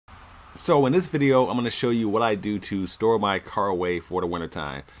So in this video, I'm going to show you what I do to store my car away for the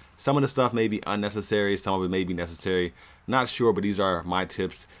wintertime. Some of the stuff may be unnecessary, some of it may be necessary. Not sure, but these are my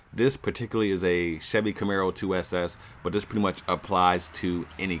tips. This particularly is a Chevy Camaro 2SS, but this pretty much applies to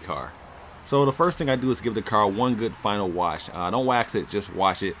any car. So the first thing I do is give the car one good final wash. Don't wax it, just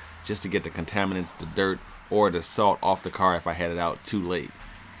wash it, just to get the contaminants, the dirt, or the salt off the car if I had it out too late.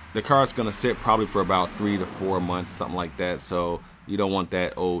 The car is going to sit probably for about 3 to 4 months, something like that. So you don't want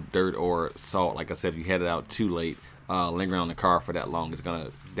that old dirt or salt, like I said, if you had it out too late, lingering on the car for that long. It's going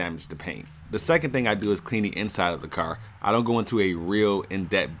to damage the paint. The second thing I do is clean the inside of the car. I don't go into a real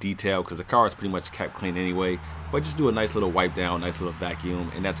in-depth detail because the car is pretty much kept clean anyway, but just do a nice little wipe down, nice little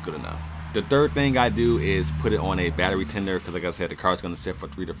vacuum, and that's good enough. The third thing I do is put it on a battery tender because, like I said, the car is going to sit for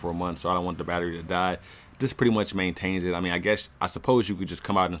 3 to 4 months, so I don't want the battery to die. This pretty much maintains it. I mean, I suppose you could just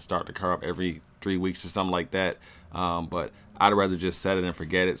come out and start the car up every 3 weeks or something like that, but I'd rather just set it and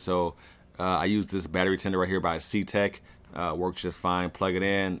forget it. So I use this battery tender right here by C-Tech. Works just fine. Plug it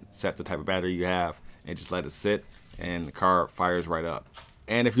in, set the type of battery you have, and just let it sit, and the car fires right up.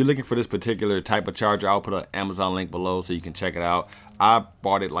 And if you're looking for this particular type of charger, I'll put an Amazon link below so you can check it out. I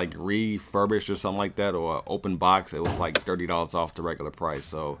bought it like refurbished or something like that, or open box. It was like $30 off the regular price.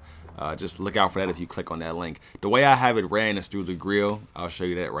 So just look out for that if you click on that link. The way I have it ran is through the grill. I'll show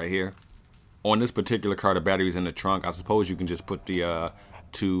you that right here. On this particular car, the battery's in the trunk. I suppose you can just put the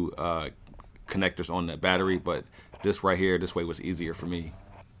two connectors on the battery, but this right here, this way was easier for me.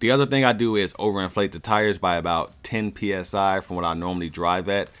 The other thing I do is overinflate the tires by about 10 PSI from what I normally drive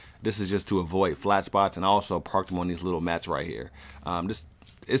at. This is just to avoid flat spots, and I also park them on these little mats right here. This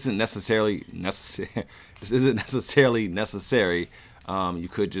isn't necessarily necessary. This isn't necessarily necessary. You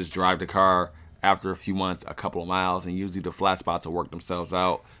could just drive the car after a few months, a couple of miles, and usually the flat spots will work themselves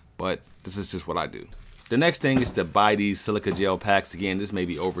out, but this is just what I do. The next thing is to buy these silica gel packs. Again, this may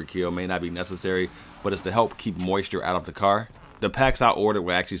be overkill, may not be necessary, but it's to help keep moisture out of the car. The packs I ordered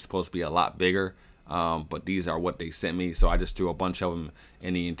were actually supposed to be a lot bigger, but these are what they sent me, so I just threw a bunch of them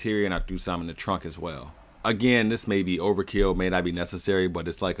in the interior, and I threw some in the trunk as well. Again, this may be overkill, may not be necessary, but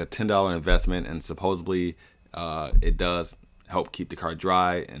it's like a $10 investment, and supposedly it does help keep the car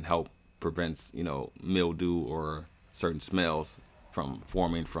dry and help prevents, you know, mildew or certain smells from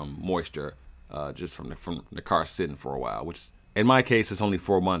forming from moisture, just from the car sitting for a while, which in my case it's only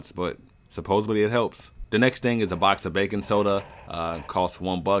 4 months, but supposedly it helps. The next thing is a box of baking soda. Costs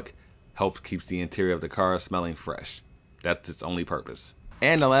 $1. Helps keeps the interior of the car smelling fresh. That's its only purpose.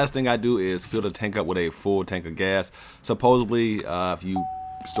 And the last thing I do is fill the tank up with a full tank of gas. Supposedly, if you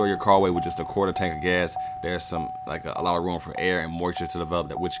store your car away with just a quarter tank of gas, there's some a lot of room for air and moisture to develop,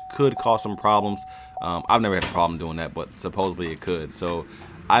 that which could cause some problems. I've never had a problem doing that, but supposedly it could. So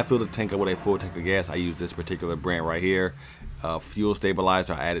I fill the tank up with a full tank of gas. I use this particular brand right here. Fuel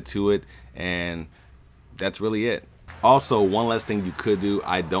stabilizer I added to it, and that's really it. Also, one last thing you could do,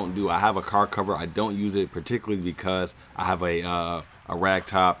 I have a car cover. I don't use it particularly because I have a rag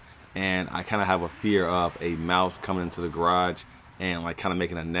top, and I kind of have a fear of a mouse coming into the garage and like kind of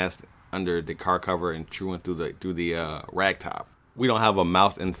making a nest under the car cover and chewing through the rag top. We don't have a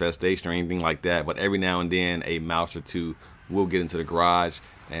mouse infestation or anything like that, but every now and then a mouse or two will get into the garage,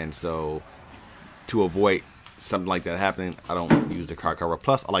 and so to avoid something like that happening, I don't use the car cover.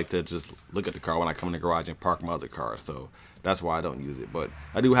 Plus, I like to just look at the car when I come in the garage and park my other car, so that's why I don't use it. But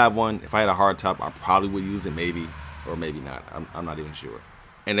I do have one. If I had a hard top, I probably would use it, maybe, or maybe not. I'm not even sure.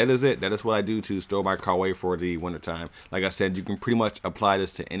 And that is it. That is what I do to store my car away for the wintertime. Like I said, you can pretty much apply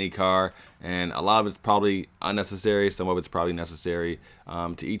this to any car, and a lot of it's probably unnecessary. Some of it's probably necessary,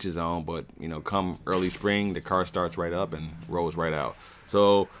 to each his own. But, you know, come early spring, the car starts right up and rolls right out.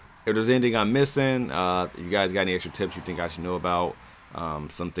 So if there's anything I'm missing, you guys got any extra tips you think I should know about,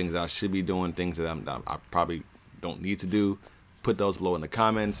 some things I should be doing, things that I probably don't need to do, put those below in the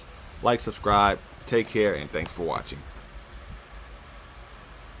comments. Like, subscribe, take care, and thanks for watching.